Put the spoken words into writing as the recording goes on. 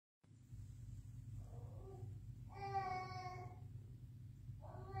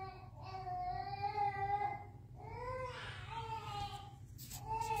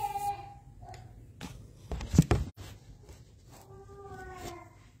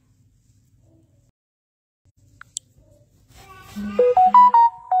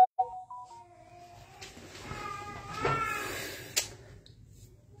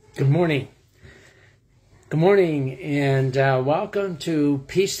Good morning. Good morning, and welcome to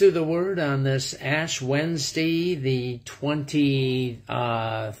Peace Through the Word on this Ash Wednesday, the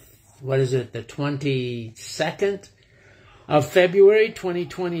 22nd of February,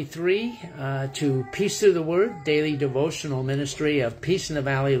 2023, to Peace Through the Word, daily devotional ministry of Peace in the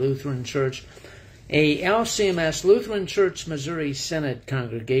Valley Lutheran Church, a LCMS Lutheran Church Missouri Synod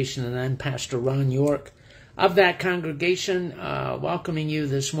congregation, and I'm Pastor Ron York of that congregation, welcoming you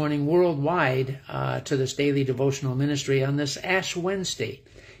this morning worldwide to this daily devotional ministry on this Ash Wednesday.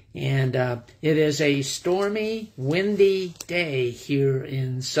 And it is a stormy, windy day here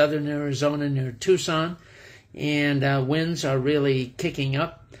in southern Arizona near Tucson, and winds are really kicking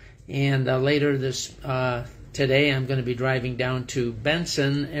up. And later today I'm going to be driving down to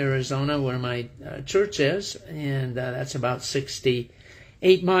Benson, Arizona, where my church is, and that's about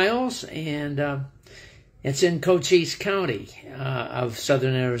 68 miles, and it's in Cochise County of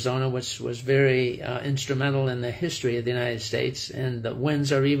southern Arizona, which was very instrumental in the history of the United States, and the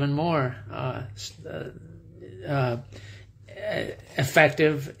winds are even more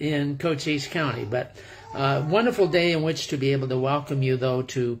effective in Cochise County. But wonderful day in which to be able to welcome you, though,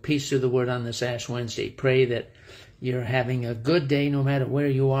 to Peace Through the Word on this Ash Wednesday. Pray that you're having a good day no matter where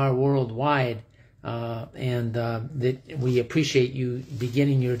you are worldwide, and that we appreciate you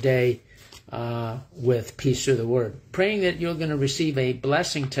beginning your day with Peace Through the Word. Praying that you're going to receive a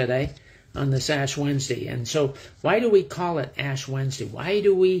blessing today on this Ash Wednesday. And so why do we call it Ash Wednesday? Why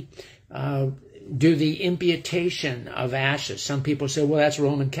do we do the imputation of ashes? Some people say, well, that's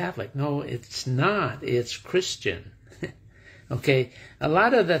Roman Catholic. No, it's not. It's Christian. Okay? A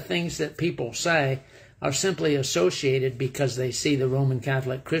lot of the things that people say are simply associated because they see the Roman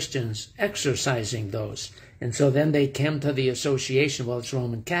Catholic Christians exercising those. And so then they come to the association, well, it's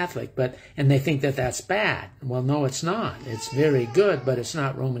Roman Catholic, and they think that that's bad. Well, no, it's not. It's very good, but it's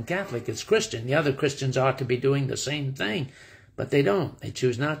not Roman Catholic. It's Christian. The other Christians ought to be doing the same thing, but they don't. They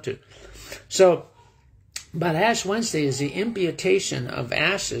choose not to. So, but Ash Wednesday is the imputation of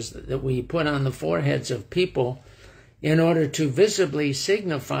ashes that we put on the foreheads of people in order to visibly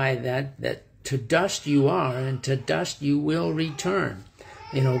signify that to dust you are, and to dust you will return.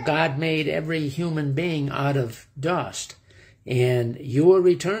 You know, God made every human being out of dust, and you will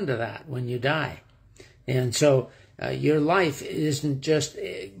return to that when you die. And so your life isn't just,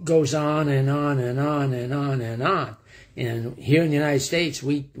 it goes on and on and on and on and on. And here in the United States,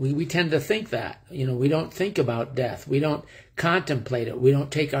 we tend to think that. You know, we don't think about death. We don't contemplate it. We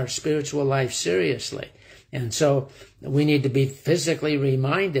don't take our spiritual life seriously. And so we need to be physically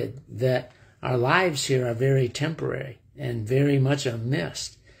reminded that our lives here are very temporary and very much a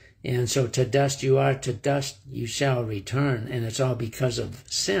mist. And so to dust you are, to dust you shall return. And it's all because of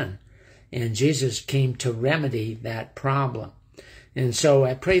sin. And Jesus came to remedy that problem. And so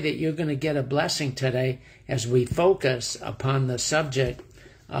I pray that you're going to get a blessing today as we focus upon the subject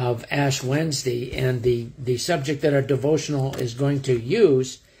of Ash Wednesday. And the subject that our devotional is going to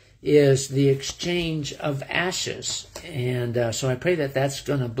use is the exchange of ashes. And so I pray that that's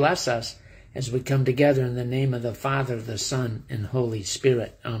going to bless us as we come together in the name of the Father, the Son, and Holy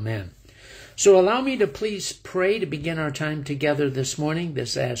Spirit. Amen. So allow me to please pray to begin our time together this morning,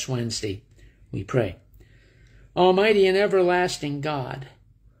 this Ash Wednesday. We pray. Almighty and everlasting God,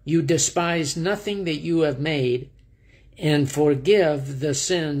 you despise nothing that you have made, and forgive the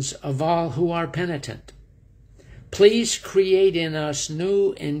sins of all who are penitent. Please create in us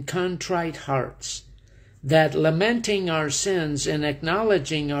new and contrite hearts, that lamenting our sins and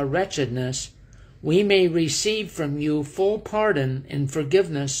acknowledging our wretchedness, we may receive from you full pardon and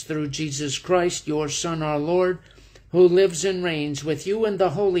forgiveness through Jesus Christ, your Son, our Lord, who lives and reigns with you and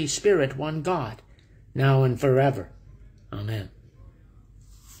the Holy Spirit, one God, now and forever. Amen.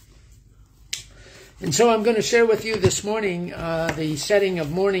 And so I'm going to share with you this morning the setting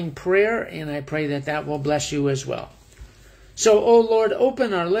of morning prayer, and I pray that that will bless you as well. So, O Lord,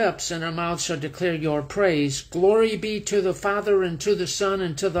 open our lips, and our mouths shall declare your praise. Glory be to the Father, and to the Son,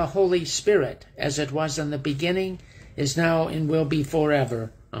 and to the Holy Spirit, as it was in the beginning, is now, and will be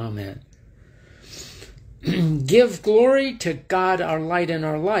forever. Amen. Give glory to God, our light and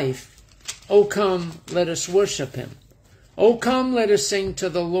our life. O come, let us worship him. O come, let us sing to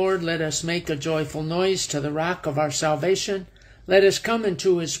the Lord. Let us make a joyful noise to the rock of our salvation. Let us come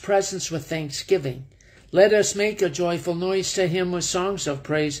into his presence with thanksgiving. Let us make a joyful noise to him with songs of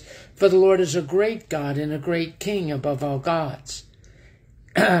praise, for the Lord is a great God and a great King above all gods.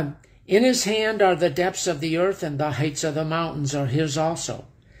 In his hand are the depths of the earth, and the heights of the mountains are his also.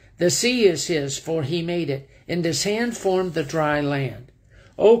 The sea is his, for he made it, and his hand formed the dry land.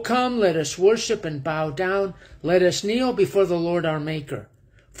 O come, let us worship and bow down. Let us kneel before the Lord our Maker.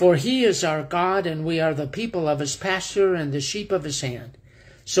 For he is our God, and we are the people of his pasture and the sheep of his hand.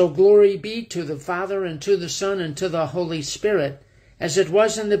 So glory be to the Father, and to the Son, and to the Holy Spirit, as it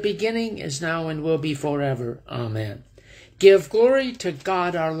was in the beginning, is now, and will be forever. Amen. Give glory to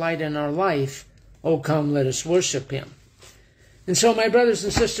God, our light and our life. O come, let us worship him. And so, my brothers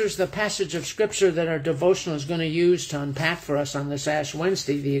and sisters, the passage of Scripture that our devotional is going to use to unpack for us on this Ash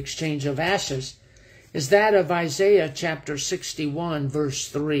Wednesday, the exchange of ashes, is that of Isaiah chapter 61, verse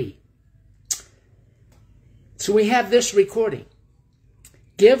 3. So we have this recording.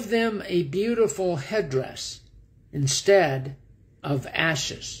 Give them a beautiful headdress instead of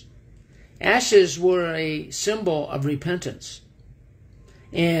ashes. Ashes were a symbol of repentance.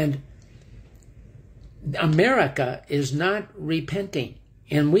 And America is not repenting.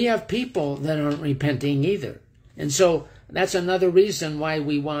 And we have people that aren't repenting either. And so that's another reason why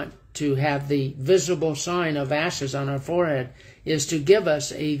we want to have the visible sign of ashes on our forehead, is to give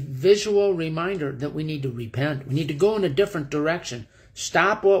us a visual reminder that we need to repent. We need to go in a different direction.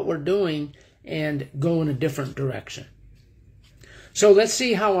 Stop what we're doing and go in a different direction. So let's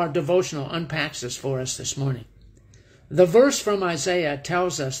see how our devotional unpacks this for us this morning. The verse from Isaiah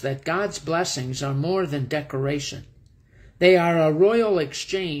tells us that God's blessings are more than decoration. They are a royal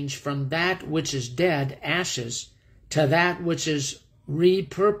exchange from that which is dead, ashes, to that which is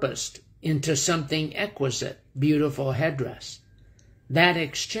repurposed into something exquisite, beautiful headdress. That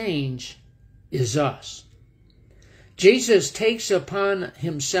exchange is us. Jesus takes upon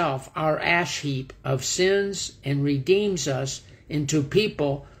himself our ash heap of sins and redeems us into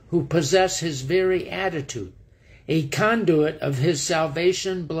people who possess his very attitude, a conduit of his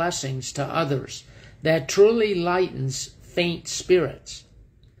salvation blessings to others that truly lightens faint spirits.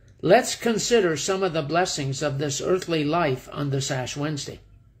 Let's consider some of the blessings of this earthly life on this Ash Wednesday.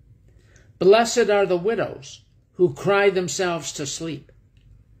 Blessed are the widows who cry themselves to sleep.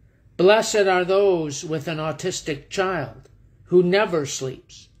 Blessed are those with an autistic child who never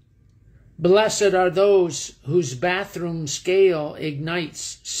sleeps. Blessed are those whose bathroom scale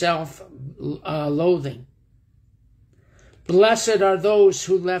ignites self-loathing. Blessed are those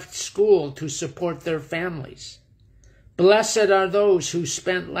who left school to support their families. Blessed are those who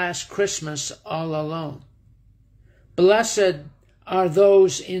spent last Christmas all alone. Blessed are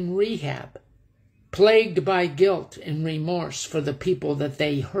those in rehab, plagued by guilt and remorse for the people that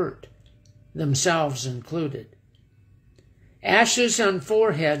they hurt, themselves included. Ashes on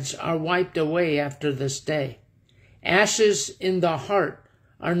foreheads are wiped away after this day. Ashes in the heart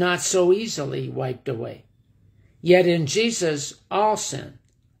are not so easily wiped away. Yet in Jesus, all sin,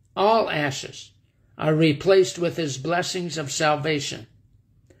 all ashes, are replaced with his blessings of salvation.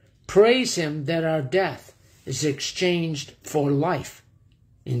 Praise him that our death is exchanged for life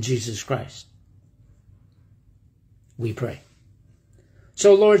in Jesus Christ. We pray.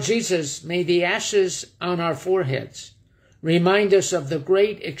 So, Lord Jesus, may the ashes on our foreheads remind us of the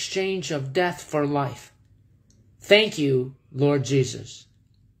great exchange of death for life. Thank you, Lord Jesus.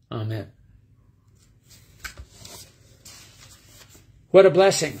 Amen. What a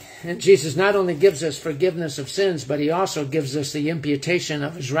blessing. And Jesus not only gives us forgiveness of sins, but he also gives us the imputation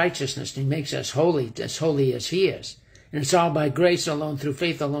of his righteousness. He makes us holy as he is. And it's all by grace alone, through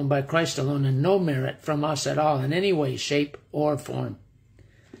faith alone, by Christ alone, and no merit from us at all in any way, shape, or form.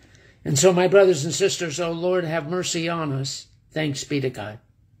 And so, my brothers and sisters, O Lord, have mercy on us. Thanks be to God.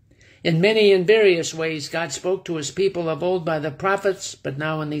 In many and various ways, God spoke to his people of old by the prophets, but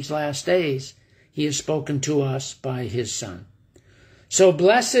now in these last days, he has spoken to us by his Son. So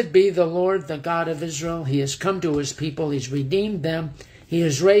blessed be the Lord, the God of Israel. He has come to his people. He's redeemed them. He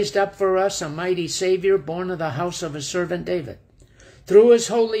has raised up for us a mighty Savior, born of the house of his servant David. Through his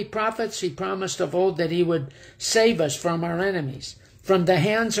holy prophets, he promised of old that he would save us from our enemies, from the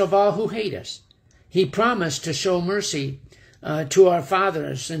hands of all who hate us. He promised to show mercy to our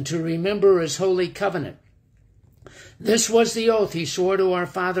fathers and to remember his holy covenant. This was the oath he swore to our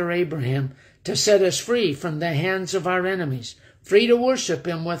father Abraham, to set us free from the hands of our enemies, free to worship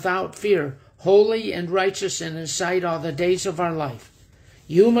him without fear, holy and righteous in his sight all the days of our life.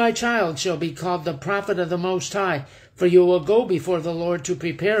 You, my child, shall be called the prophet of the Most High, for you will go before the Lord to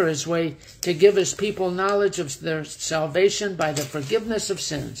prepare his way, to give his people knowledge of their salvation by the forgiveness of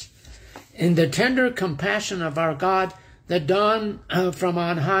sins. In the tender compassion of our God, the dawn from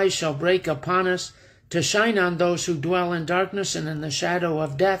on high shall break upon us, to shine on those who dwell in darkness and in the shadow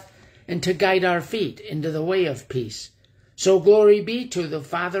of death, and to guide our feet into the way of peace. So glory be to the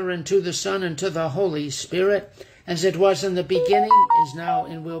Father, and to the Son, and to the Holy Spirit, as it was in the beginning, is now,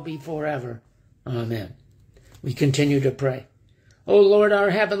 and will be forever. Amen. We continue to pray. O Lord,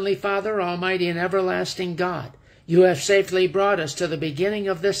 our heavenly Father, almighty and everlasting God, you have safely brought us to the beginning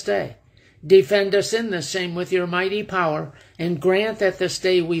of this day. Defend us in the same with your mighty power, and grant that this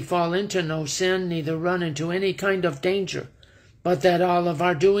day we fall into no sin, neither run into any kind of danger, but that all of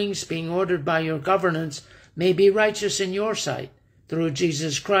our doings, being ordered by your governance, may be righteous in your sight, through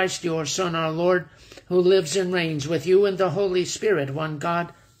Jesus Christ, your Son, our Lord, who lives and reigns with you in the Holy Spirit, one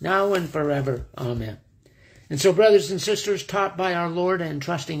God, now and forever. Amen. And so, brothers and sisters, taught by our Lord and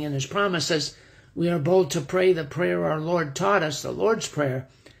trusting in his promises, we are bold to pray the prayer our Lord taught us, the Lord's Prayer,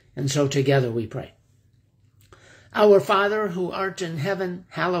 and so together we pray. Our Father, who art in heaven,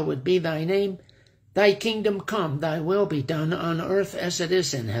 hallowed be thy name. Thy kingdom come, thy will be done on earth as it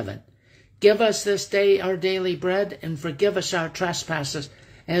is in heaven. Give us this day our daily bread, and forgive us our trespasses,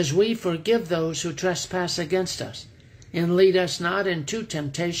 as we forgive those who trespass against us. And lead us not into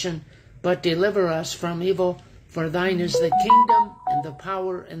temptation, but deliver us from evil. For thine is the kingdom, and the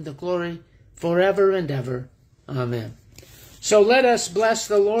power, and the glory, forever and ever. Amen. So let us bless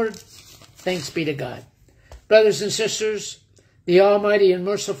the Lord. Thanks be to God. Brothers and sisters, the Almighty and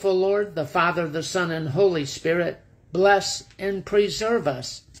merciful Lord, the Father, the Son, and Holy Spirit, bless and preserve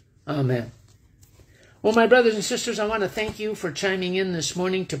us. Amen. Well, my brothers and sisters, I want to thank you for chiming in this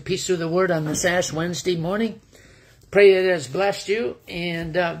morning to Peace Through the Word on this Ash Wednesday morning. Pray it has blessed you.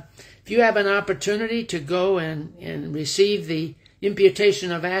 And if you have an opportunity to go and receive the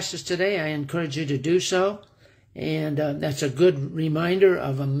imputation of ashes today, I encourage you to do so. And that's a good reminder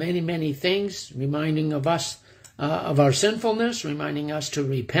of many, many things, reminding of us of our sinfulness, reminding us to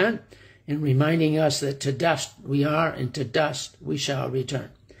repent, and reminding us that to dust we are, and to dust we shall return.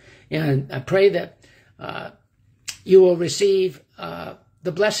 And I pray that you will receive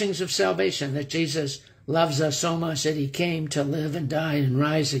the blessings of salvation, that Jesus loves us so much that he came to live and die and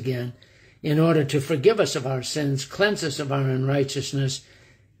rise again in order to forgive us of our sins, cleanse us of our unrighteousness,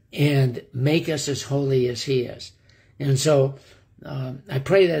 and make us as holy as he is. And so I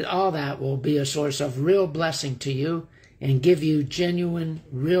pray that all that will be a source of real blessing to you and give you genuine,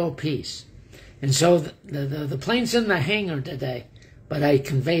 real peace. And so the plane's in the hangar today, but I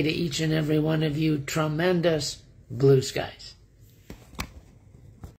convey to each and every one of you tremendous blue skies.